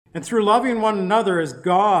And through loving one another as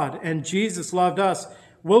God and Jesus loved us,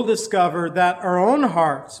 we'll discover that our own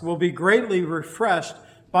hearts will be greatly refreshed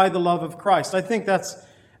by the love of Christ. I think that's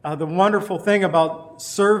the wonderful thing about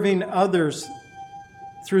serving others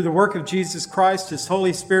through the work of Jesus Christ, His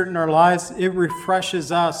Holy Spirit in our lives. It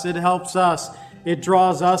refreshes us. It helps us. It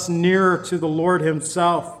draws us nearer to the Lord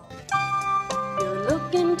Himself. You're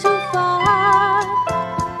looking too far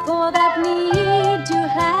for that need you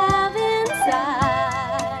have inside.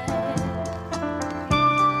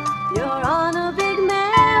 You're on a big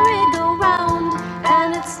merry-go-round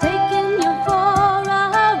and it's taking you for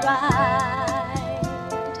a ride.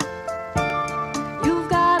 You've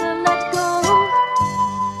got to let go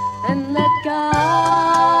and let God.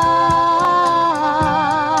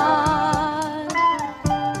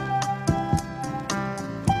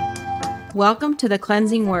 Welcome to the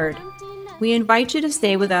Cleansing Word. We invite you to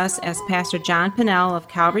stay with us as Pastor John Pennell of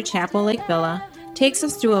Calvary Chapel, Lake Villa, takes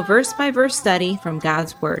us through a verse-by-verse study from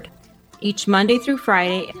God's Word. Each Monday through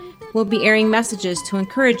Friday, we'll be airing messages to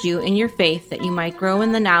encourage you in your faith that you might grow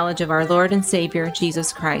in the knowledge of our Lord and Savior,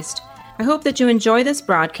 Jesus Christ. I hope that you enjoy this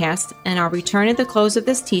broadcast, and I'll return at the close of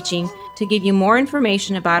this teaching to give you more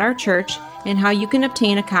information about our church and how you can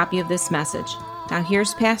obtain a copy of this message. Now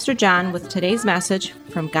here's Pastor John with today's message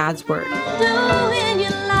from God's Word. Do in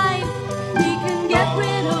your life, He can get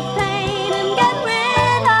rid of pain and get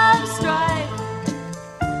rid of strife.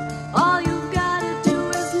 All you've got to do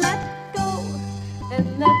is let go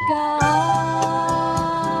and let God.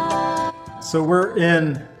 So we're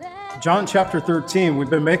in John chapter 13. We've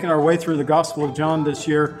been making our way through the Gospel of John this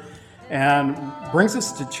year, and brings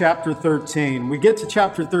us to chapter 13. We get to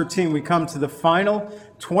chapter 13, we come to the final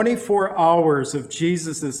 24 hours of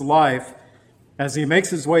Jesus' life as He makes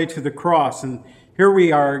His way to the cross. And here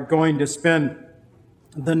we are going to spend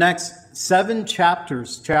the next 7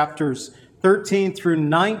 chapters 13 through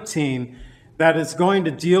 19, that is going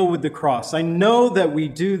to deal with the cross. I know that we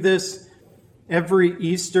do this every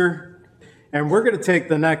Easter, and we're going to take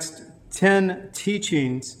the next 10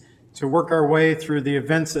 teachings to work our way through the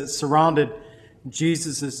events that surrounded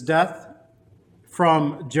Jesus' death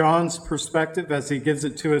from John's perspective as he gives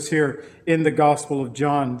it to us here in the Gospel of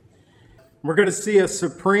John. We're going to see a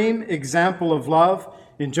supreme example of love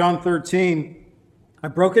in John 13. I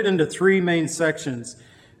broke it into 3 main sections.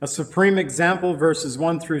 A supreme example, verses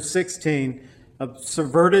 1 through 16. A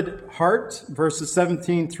subverted heart, verses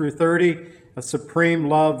 17 through 30. A supreme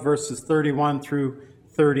love, verses 31 through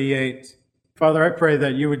 38. Father, I pray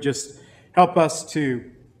that you would just help us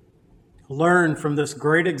to learn from this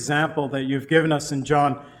great example that you've given us in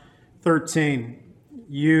John 13.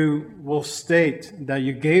 You will state that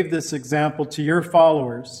you gave this example to your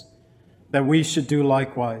followers, that we should do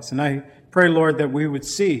likewise. And I pray, Lord, that we would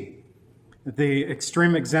see the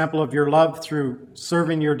extreme example of your love through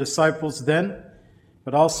serving your disciples then,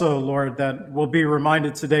 but also, Lord, that we'll be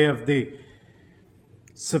reminded today of the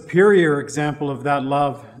superior example of that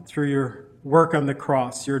love through your work on the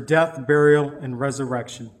cross, your death, burial, and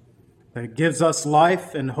resurrection. That gives us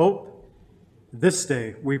life and hope this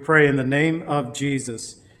day. We pray in the name of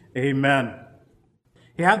Jesus. Amen.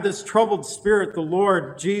 He had this troubled spirit, the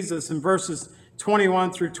Lord Jesus, in verses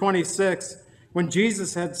 21 through 26. When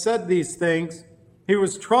Jesus had said these things, he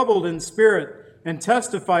was troubled in spirit and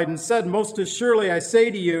testified and said, "Most assuredly I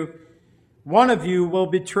say to you, one of you will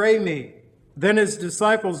betray me." Then his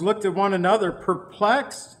disciples looked at one another,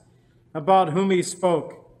 perplexed about whom he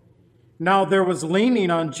spoke. Now there was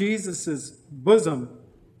leaning on Jesus' bosom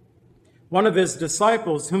one of his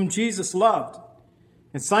disciples whom Jesus loved.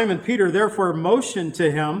 And Simon Peter therefore motioned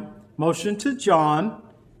to John,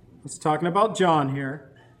 he's talking about John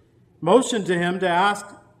here, motioned to him to ask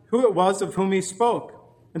who it was of whom he spoke.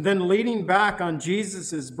 And then leaning back on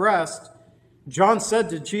Jesus' breast, John said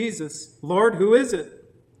to Jesus, "Lord, who is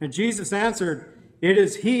it?" And Jesus answered, "It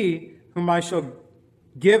is he whom I shall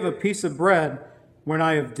give a piece of bread when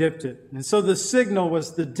I have dipped it." And so the signal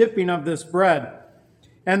was the dipping of this bread.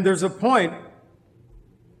 And there's a point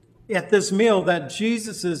at this meal that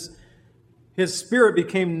his spirit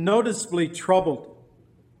became noticeably troubled.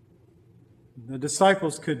 The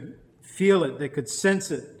disciples could feel it, they could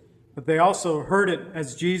sense it, but they also heard it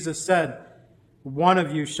as Jesus said, "One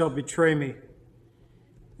of you shall betray me."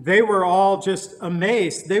 They were all just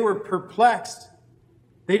amazed. They were perplexed.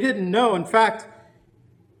 They didn't know. In fact,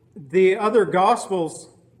 the other Gospels,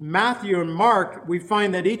 Matthew and Mark, we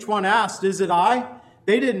find that each one asked, "Is it I?"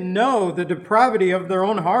 They didn't know the depravity of their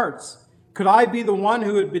own hearts. Could I be the one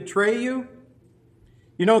who would betray you?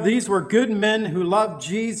 You know, these were good men who loved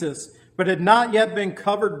Jesus, but had not yet been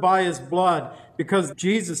covered by his blood because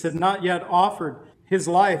Jesus had not yet offered his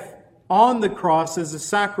life on the cross as a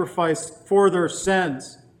sacrifice for their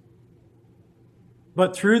sins.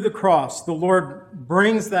 But through the cross, the Lord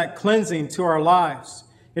brings that cleansing to our lives.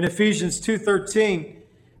 In Ephesians 2:13,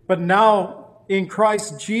 but now in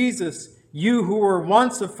Christ Jesus, you who were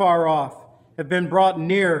once afar off have been brought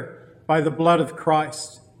near by the blood of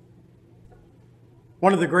Christ.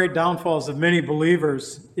 One of the great downfalls of many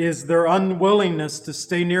believers is their unwillingness to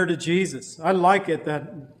stay near to Jesus. I like it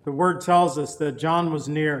that the word tells us that John was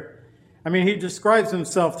near. I mean, he describes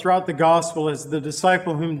himself throughout the gospel as the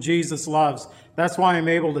disciple whom Jesus loves. That's why I'm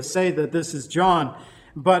able to say that this is John.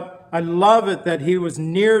 But I love it that he was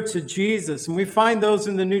near to Jesus. And we find those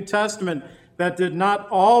in the New Testament that did not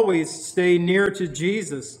always stay near to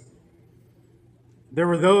Jesus. There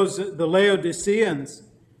were those, the Laodiceans,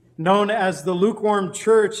 known as the lukewarm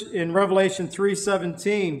church in Revelation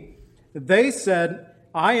 3:17. They said,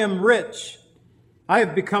 I am rich. I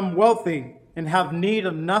have become wealthy and have need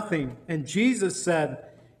of nothing. And Jesus said,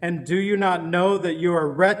 and do you not know that you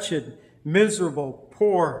are wretched, miserable,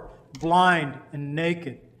 poor, blind, and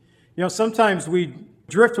naked? You know, sometimes we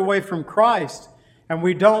drift away from Christ and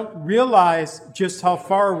we don't realize just how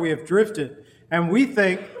far we have drifted. And we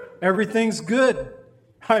think everything's good.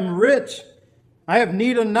 I'm rich. I have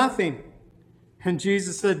need of nothing. And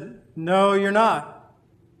Jesus said, no, you're not.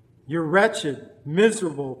 You're wretched,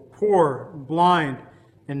 miserable, poor, blind,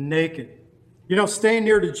 and naked. You know, staying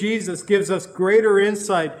near to Jesus gives us greater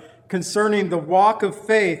insight concerning the walk of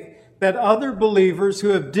faith that other believers who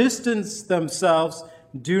have distanced themselves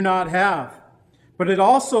do not have. But it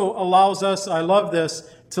also allows us, I love this,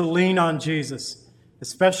 to lean on Jesus,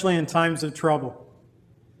 especially in times of trouble.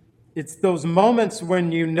 It's those moments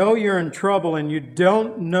when you know you're in trouble and you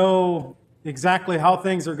don't know exactly how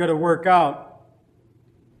things are going to work out.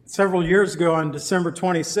 Several years ago on December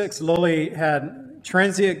 26th, Lily had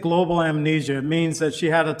transient global amnesia. It means that she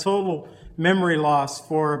had a total memory loss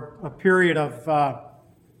for a period of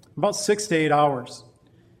about 6 to 8 hours.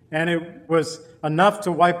 And it was enough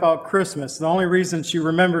to wipe out Christmas. The only reason she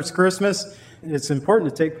remembers Christmas, it's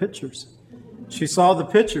important to take pictures. She saw the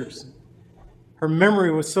pictures. Her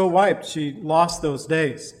memory was so wiped, she lost those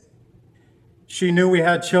days. She knew we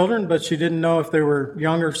had children, but she didn't know if they were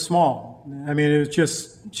young or small. I mean, it was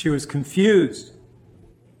just, she was confused.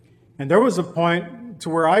 And there was a point to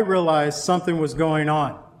where I realized something was going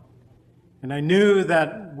on. And I knew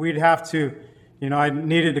that we'd have to, I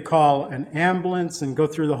needed to call an ambulance and go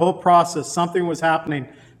through the whole process. Something was happening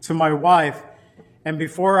to my wife. And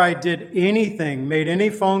before I did anything, made any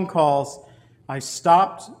phone calls, I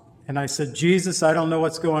stopped and I said, Jesus, I don't know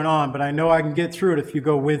what's going on, but I know I can get through it if you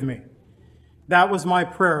go with me. That was my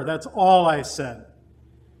prayer. That's all I said.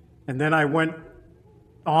 And then I went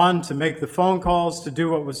on to make the phone calls, to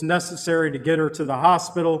do what was necessary to get her to the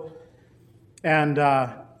hospital. And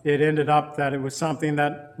it ended up that it was something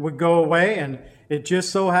that would go away. And it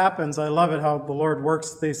just so happens, I love it how the Lord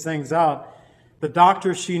works these things out. The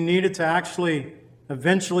doctor she needed to actually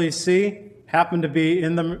eventually see happened to be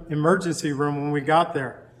in the emergency room when we got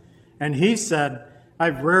there. And he said,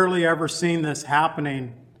 I've rarely ever seen this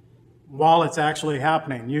happening while it's actually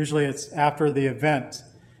happening. Usually it's after the event.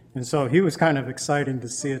 And so he was kind of exciting to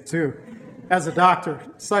see it too. As a doctor,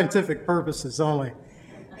 scientific purposes only.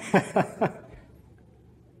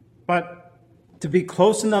 But to be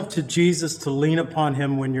close enough to Jesus to lean upon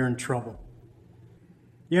him when you're in trouble.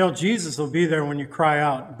 Jesus will be there when you cry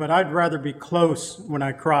out, but I'd rather be close when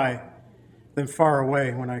I cry than far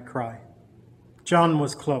away when I cry. John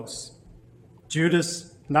was close.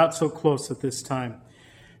 Judas, not so close at this time.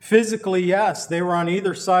 Physically, yes, they were on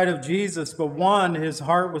either side of Jesus, but one, his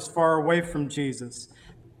heart was far away from Jesus.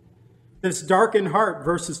 This darkened heart,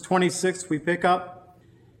 verses 26, we pick up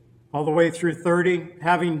all the way through 30.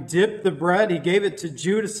 Having dipped the bread, he gave it to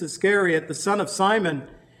Judas Iscariot, the son of Simon.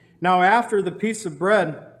 Now after the piece of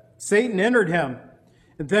bread, Satan entered him.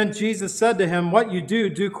 And then Jesus said to him, what you do,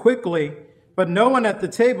 do quickly. But no one at the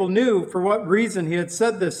table knew for what reason he had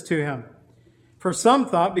said this to him. For some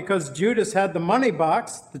thought because Judas had the money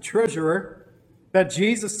box, the treasurer, that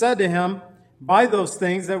Jesus said to him, buy those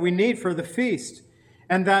things that we need for the feast,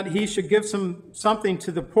 and that he should give something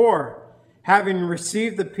to the poor. Having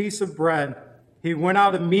received the piece of bread, he went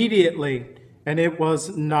out immediately, and it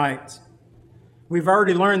was night. We've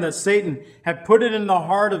already learned that Satan had put it in the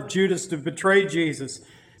heart of Judas to betray Jesus.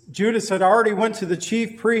 Judas had already went to the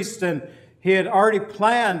chief priest, and he had already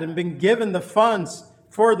planned and been given the funds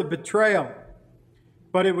for the betrayal.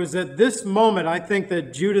 But it was at this moment, I think,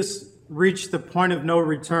 that Judas reached the point of no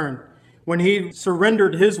return, when he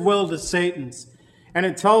surrendered his will to Satan's. And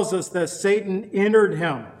it tells us that Satan entered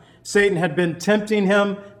him. Satan had been tempting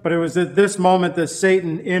him, but it was at this moment that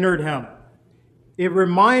Satan entered him. It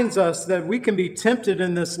reminds us that we can be tempted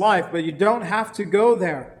in this life, but you don't have to go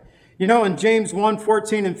there. You know, in James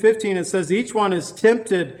 1:14 and 15, it says, each one is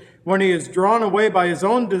tempted when he is drawn away by his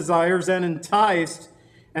own desires and enticed.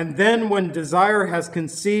 And then when desire has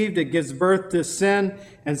conceived, it gives birth to sin.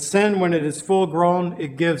 And sin, when it is full grown,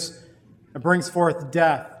 it brings forth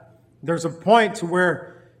death. There's a point to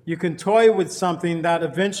where you can toy with something that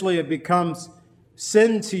eventually it becomes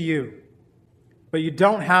sin to you. But you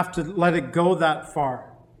don't have to let it go that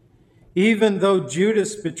far. Even though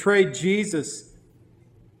Judas betrayed Jesus,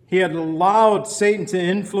 he had allowed Satan to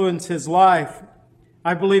influence his life.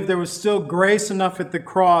 I believe there was still grace enough at the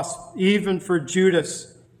cross, even for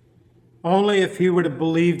Judas, only if he would have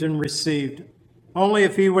believed and received. Only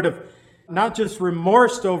if he would have not just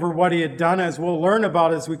remorsed over what he had done, as we'll learn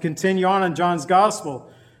about as we continue on in John's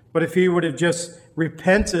Gospel, but if he would have just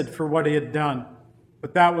repented for what he had done.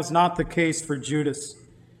 But that was not the case for Judas.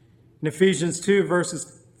 In Ephesians 2,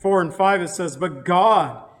 verses 4 and 5, it says, but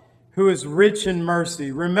God, who is rich in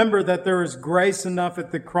mercy. Remember that there is grace enough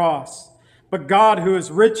at the cross. But God, who is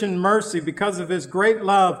rich in mercy, because of his great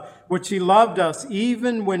love, which he loved us,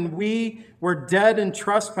 even when we were dead in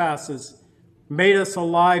trespasses, made us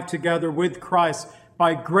alive together with Christ.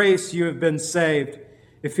 By grace you have been saved.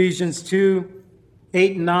 Ephesians 2,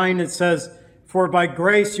 8 and 9, it says, for by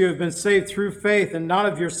grace you have been saved through faith, and not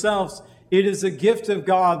of yourselves. It is a gift of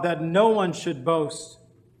God that no one should boast.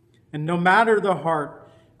 And no matter the heart,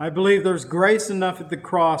 I believe there's grace enough at the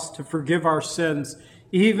cross to forgive our sins,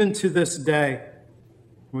 even to this day.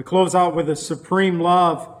 We close out with a supreme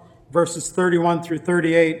love, verses 31 through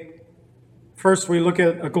 38. First, we look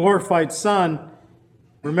at a glorified Son.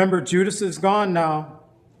 Remember, Judas is gone now.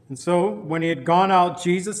 And so, when he had gone out,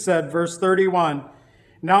 Jesus said, verse 31,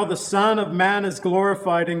 now the Son of Man is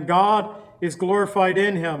glorified, and God is glorified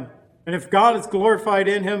in him. And if God is glorified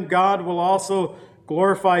in him, God will also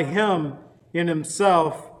glorify him in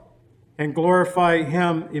himself and glorify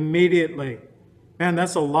him immediately. Man,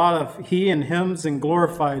 that's a lot of he and hims and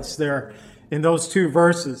glorifieds there in those two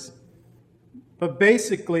verses. But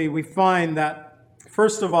basically, we find that,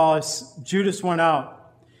 first of all, as Judas went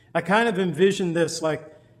out, I kind of envision this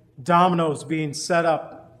like dominoes being set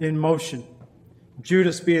up in motion,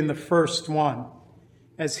 Judas being the first one.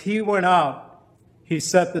 As he went out, he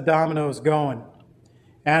set the dominoes going.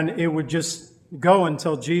 And it would just go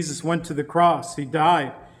until Jesus went to the cross. He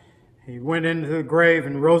died. He went into the grave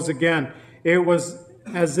and rose again. It was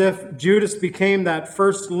as if Judas became that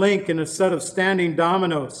first link in a set of standing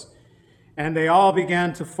dominoes. And they all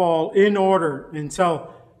began to fall in order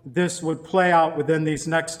until this would play out within these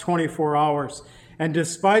next 24 hours. And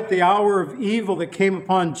despite the hour of evil that came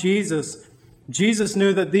upon Jesus, Jesus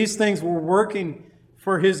knew that these things were working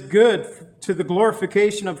for his good, to the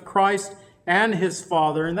glorification of Christ and his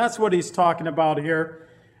Father. And that's what he's talking about here,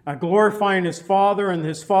 glorifying his Father and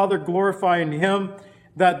his Father glorifying him,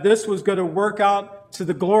 that this was going to work out to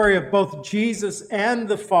the glory of both Jesus and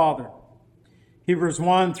the Father. Hebrews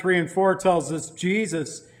 1, 3 and 4 tells us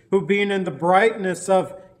Jesus, who being in the brightness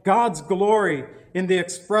of God's glory, in the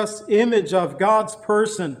express image of God's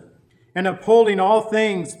person, and upholding all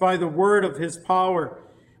things by the word of his power,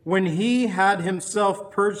 when he had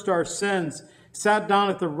himself purged our sins, sat down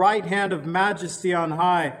at the right hand of majesty on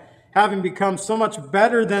high, having become so much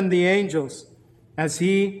better than the angels, as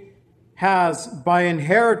he has by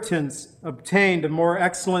inheritance obtained a more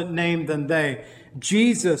excellent name than they.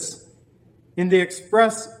 Jesus, in the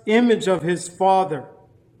express image of his Father,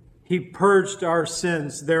 he purged our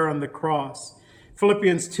sins there on the cross.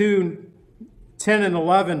 Philippians 2, 10 and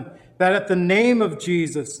 11, that at the name of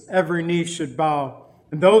Jesus, every knee should bow,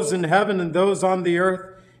 and those in heaven and those on the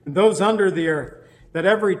earth and those under the earth, that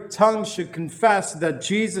every tongue should confess that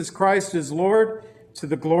Jesus Christ is Lord, to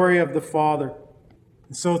the glory of the Father.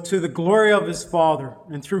 And so to the glory of his Father,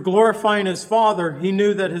 and through glorifying his Father, he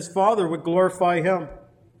knew that his Father would glorify him.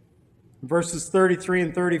 Verses 33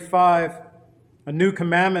 and 35, a new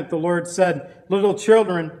commandment, the Lord said, little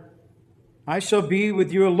children, I shall be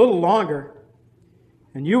with you a little longer,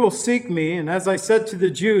 and you will seek me. And as I said to the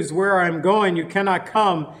Jews, where I am going, you cannot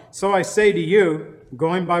come. So I say to you,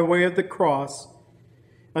 going by way of the cross,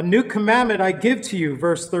 a new commandment I give to you,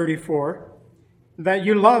 verse 34, that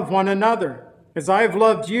you love one another, as I have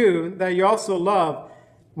loved you, that you also love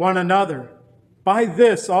one another. By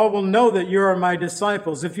this all will know that you are my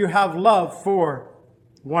disciples, if you have love for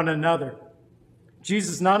one another.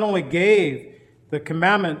 Jesus not only gave the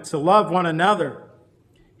commandment to love one another,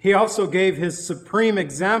 he also gave his supreme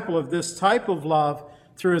example of this type of love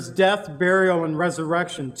through his death, burial, and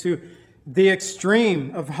resurrection, to the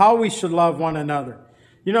extreme of how we should love one another.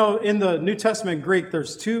 You know, in the New Testament Greek,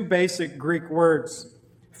 there's two basic Greek words,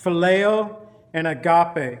 phileo and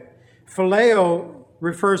agape. Phileo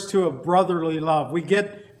refers to a brotherly love. We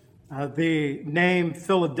get the name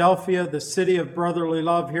Philadelphia, the city of brotherly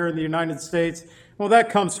love here in the United States. Well, that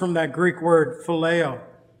comes from that Greek word phileo.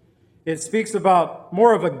 It speaks about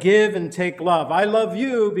more of a give and take love. I love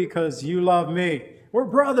you because you love me. We're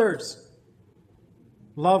brothers.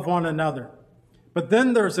 Love one another. But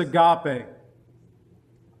then there's agape.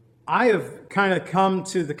 I have kind of come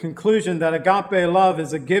to the conclusion that agape love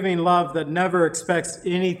is a giving love that never expects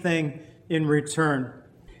anything in return.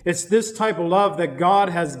 It's this type of love that God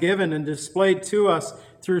has given and displayed to us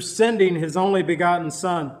through sending his only begotten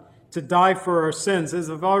Son to die for our sins. As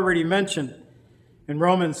I've already mentioned, in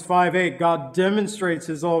Romans 5:8, God demonstrates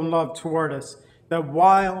his own love toward us, that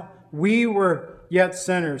while we were yet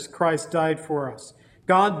sinners, Christ died for us.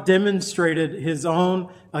 God demonstrated his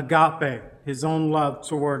own agape, his own love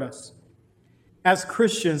toward us. As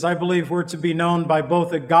Christians, I believe we're to be known by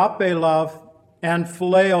both agape love and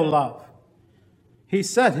phileo love. He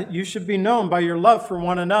said you should be known by your love for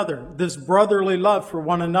one another, this brotherly love for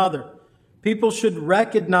one another. People should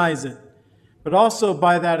recognize it, but also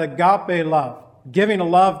by that agape love, giving a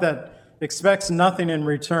love that expects nothing in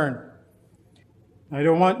return. I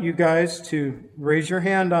don't want you guys to raise your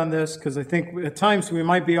hand on this because I think at times we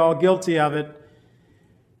might be all guilty of it.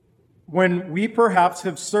 When we perhaps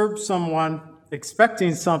have served someone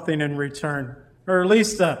expecting something in return, or at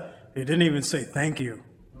least they didn't even say thank you.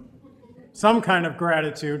 Some kind of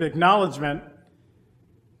gratitude, acknowledgement.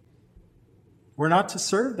 We're not to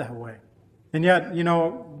serve that way. And yet,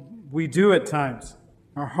 we do at times.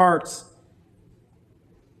 Our hearts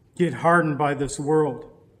get hardened by this world.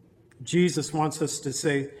 Jesus wants us to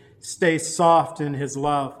stay soft in his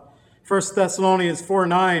love. 1 Thessalonians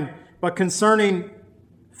 4:9, but concerning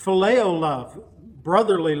phileo love,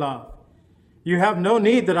 brotherly love, you have no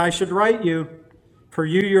need that I should write you, for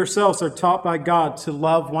you yourselves are taught by God to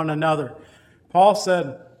love one another. Paul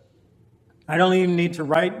said, I don't even need to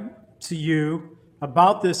write to you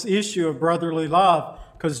about this issue of brotherly love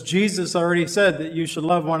because Jesus already said that you should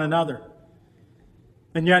love one another.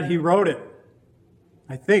 And yet he wrote it.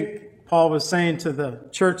 I think Paul was saying to the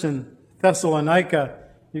church in Thessalonica,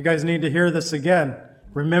 you guys need to hear this again.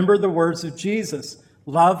 Remember the words of Jesus.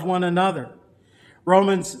 Love one another.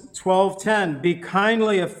 Romans 12:10, be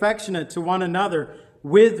kindly affectionate to one another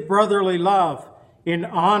with brotherly love, in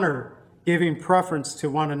honor, giving preference to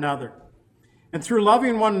one another. And through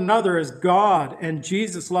loving one another as God and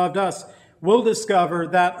Jesus loved us, we'll discover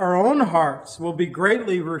that our own hearts will be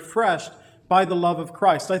greatly refreshed by the love of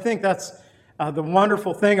Christ. I think that's the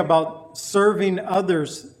wonderful thing about serving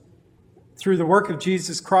others through the work of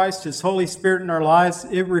Jesus Christ, his Holy Spirit in our lives.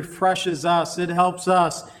 It refreshes us. It helps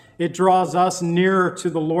us. It draws us nearer to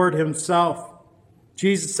the Lord himself.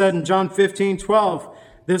 Jesus said in John 15:12,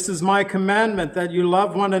 this is my commandment, that you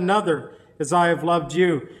love one another as I have loved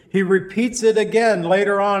you. He repeats it again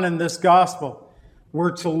later on in this gospel.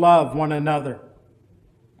 We're to love one another.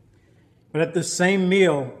 But at the same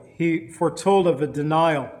meal, he foretold of a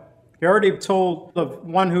denial. He already told of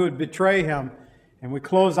one who would betray him, and we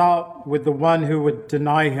close out with the one who would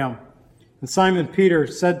deny him. And Simon Peter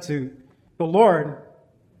said to the Lord,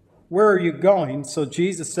 where are you going? So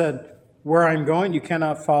Jesus said, where I'm going, you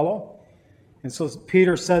cannot follow. And so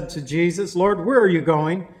Peter said to Jesus, Lord, where are you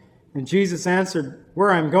going? And Jesus answered,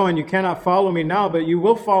 where I'm going, you cannot follow me now, but you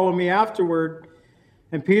will follow me afterward.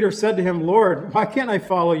 And Peter said to him, Lord, why can't I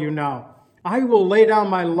follow you now? I will lay down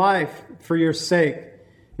my life for your sake.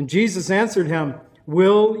 And Jesus answered him,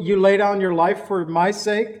 will you lay down your life for my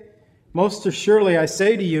sake? Most assuredly, I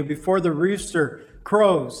say to you, before the rooster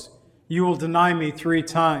crows, you will deny me 3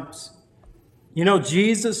 times.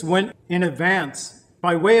 Jesus went in advance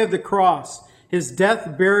by way of the cross, his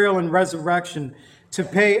death, burial, and resurrection, to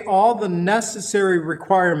pay all the necessary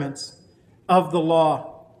requirements of the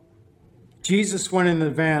law. Jesus went in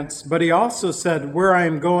advance, but he also said, where I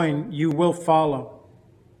am going, you will follow.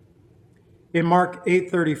 In Mark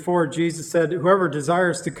 8:34, Jesus said, whoever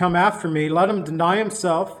desires to come after me, let him deny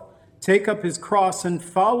himself, take up his cross, and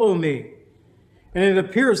follow me. And it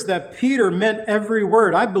appears that Peter meant every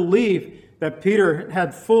word. I believe that Peter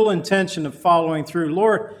had full intention of following through.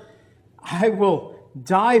 Lord, I will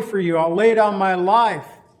die for you. I'll lay down my life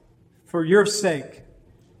for your sake.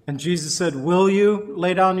 And Jesus said, will you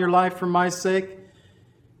lay down your life for my sake?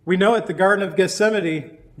 We know at the Garden of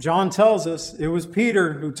Gethsemane, John tells us, it was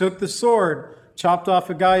Peter who took the sword, chopped off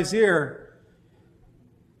a guy's ear.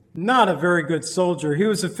 Not a very good soldier. He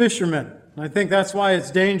was a fisherman. I think that's why it's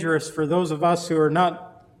dangerous for those of us who are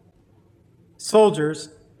not soldiers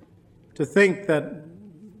to think that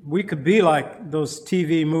we could be like those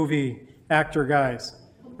TV movie actor guys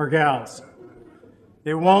or gals.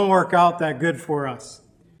 It won't work out that good for us.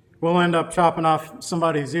 We'll end up chopping off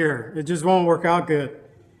somebody's ear. It just won't work out good.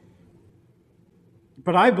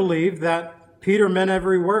 But I believe that Peter meant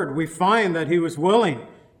every word. We find that he was willing.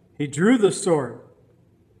 He drew the sword.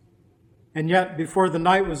 And yet, before the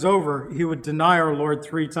night was over, he would deny our Lord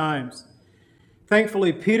 3 times.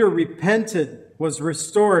 Thankfully, Peter repented, was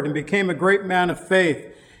restored, and became a great man of faith.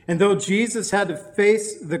 And though Jesus had to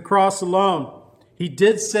face the cross alone, he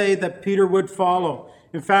did say that Peter would follow.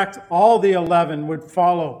 In fact, all the 11 would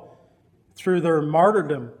follow through their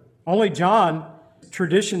martyrdom. Only John,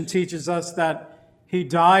 tradition teaches us that he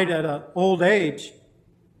died at an old age,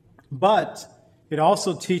 but it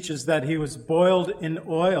also teaches that he was boiled in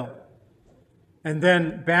oil and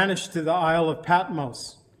then banished to the Isle of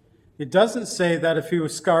Patmos. It doesn't say that if he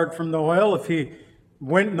was scarred from the oil, if he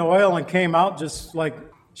went in the oil and came out just like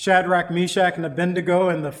Shadrach, Meshach, and Abednego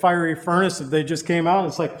in the fiery furnace, if they just came out,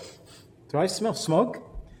 it's like, do I smell smoke?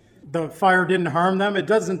 The fire didn't harm them. It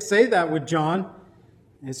doesn't say that with John.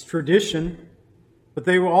 It's tradition. But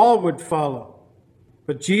they all would follow.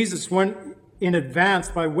 But Jesus went in advance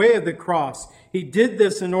by way of the cross. He did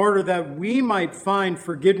this in order that we might find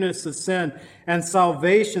forgiveness of sin and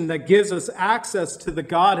salvation that gives us access to the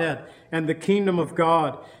Godhead and the kingdom of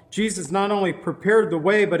God. Jesus not only prepared the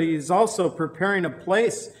way, but he is also preparing a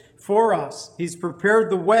place for us. He's prepared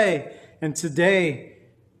the way. And today,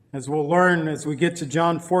 as we'll learn as we get to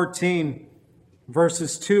John 14,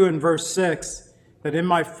 verses 2 and verse 6, that in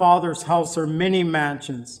my Father's house are many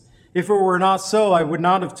mansions. If it were not so, I would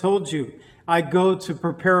not have told you. I go to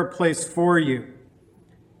prepare a place for you.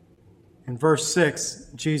 In verse 6,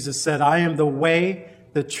 Jesus said, I am the way,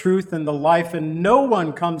 the truth, and the life, and no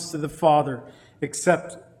one comes to the Father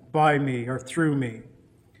except by me or through me.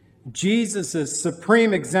 Jesus'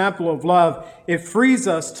 supreme example of love, it frees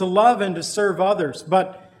us to love and to serve others,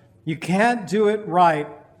 but you can't do it right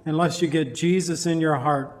unless you get Jesus in your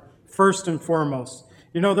heart, first and foremost.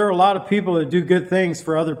 You know, there are a lot of people that do good things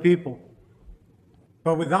for other people,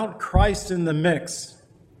 but without Christ in the mix,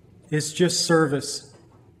 it's just service,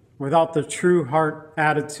 without the true heart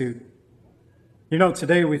attitude. You know,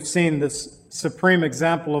 today we've seen this supreme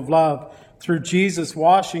example of love through Jesus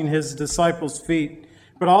washing his disciples' feet,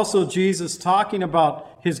 but also Jesus talking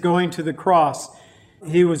about his going to the cross.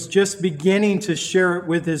 He was just beginning to share it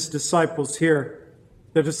with his disciples here.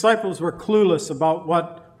 The disciples were clueless about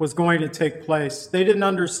what was going to take place. They didn't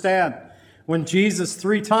understand. When Jesus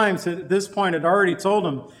 3 times at this point had already told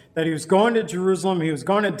them that he was going to Jerusalem, he was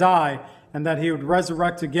going to die, and that he would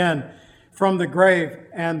resurrect again from the grave.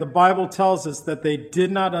 And the Bible tells us that they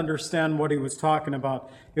did not understand what he was talking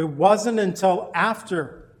about. It wasn't until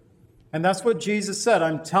after. And that's what Jesus said.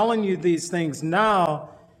 I'm telling you these things now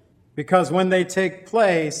because when they take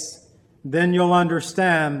place, then you'll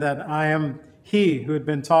understand that I am he who had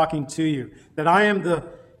been talking to you, that I am the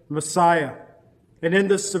Messiah. And in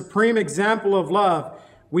this supreme example of love,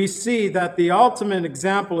 we see that the ultimate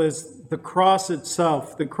example is the cross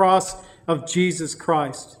itself, the cross of Jesus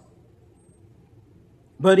Christ.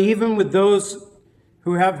 But even with those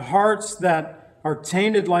who have hearts that are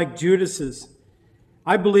tainted like Judas's,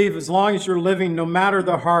 I believe as long as you're living, no matter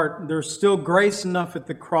the heart, there's still grace enough at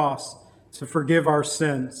the cross to forgive our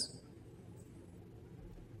sins.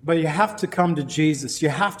 But you have to come to Jesus. You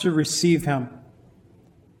have to receive him.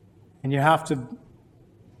 And you have to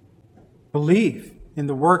believe in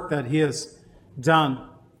the work that he has done.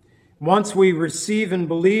 Once we receive and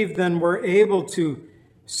believe, then we're able to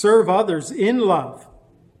serve others in love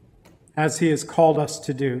as he has called us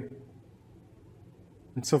to do.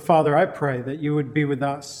 And so, Father, I pray that you would be with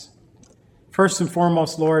us. First and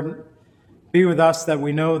foremost, Lord, be with us that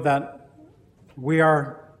we know that we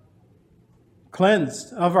are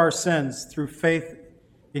cleansed of our sins through faith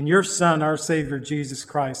in your Son, our Savior, Jesus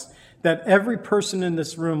Christ. That every person in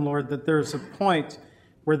this room, Lord, that there is a point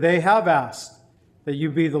where they have asked that you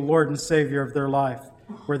be the Lord and Savior of their life,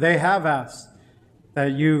 where they have asked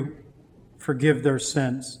that you forgive their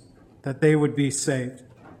sins, that they would be saved.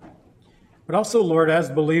 But also, Lord, as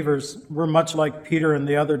believers, we're much like Peter and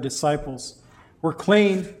the other disciples. We're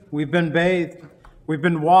clean, we've been bathed, we've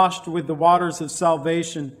been washed with the waters of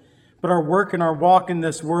salvation, but our work and our walk in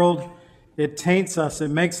this world, it taints us, it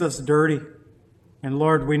makes us dirty. And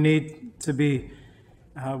Lord, we need to be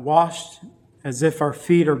washed as if our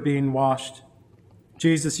feet are being washed.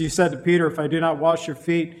 Jesus, you said to Peter, if I do not wash your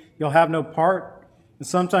feet, you'll have no part. And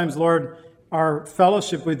sometimes, Lord, our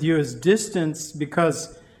fellowship with you is distanced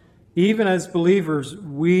because even as believers,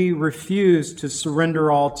 we refuse to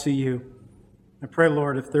surrender all to you. I pray,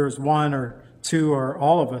 Lord, if there is one or two or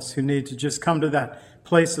all of us who need to just come to that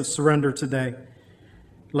place of surrender today,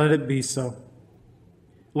 let it be so.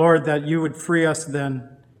 Lord, that you would free us then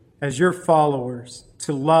as your followers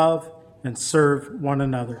to love and serve one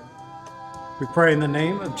another. We pray in the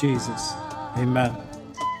name of Jesus. Amen.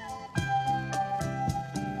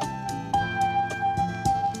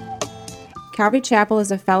 Calvary Chapel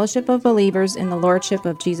is a fellowship of believers in the Lordship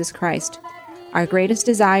of Jesus Christ. Our greatest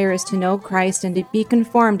desire is to know Christ and to be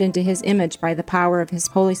conformed into his image by the power of his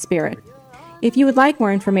Holy Spirit. If you would like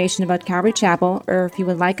more information about Calvary Chapel, or if you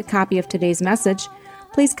would like a copy of today's message,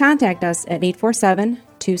 please contact us at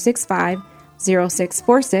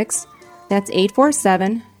 847-265-0646. That's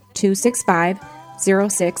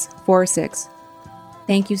 847-265-0646.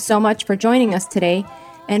 Thank you so much for joining us today,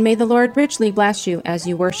 and may the Lord richly bless you as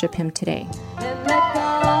you worship him today.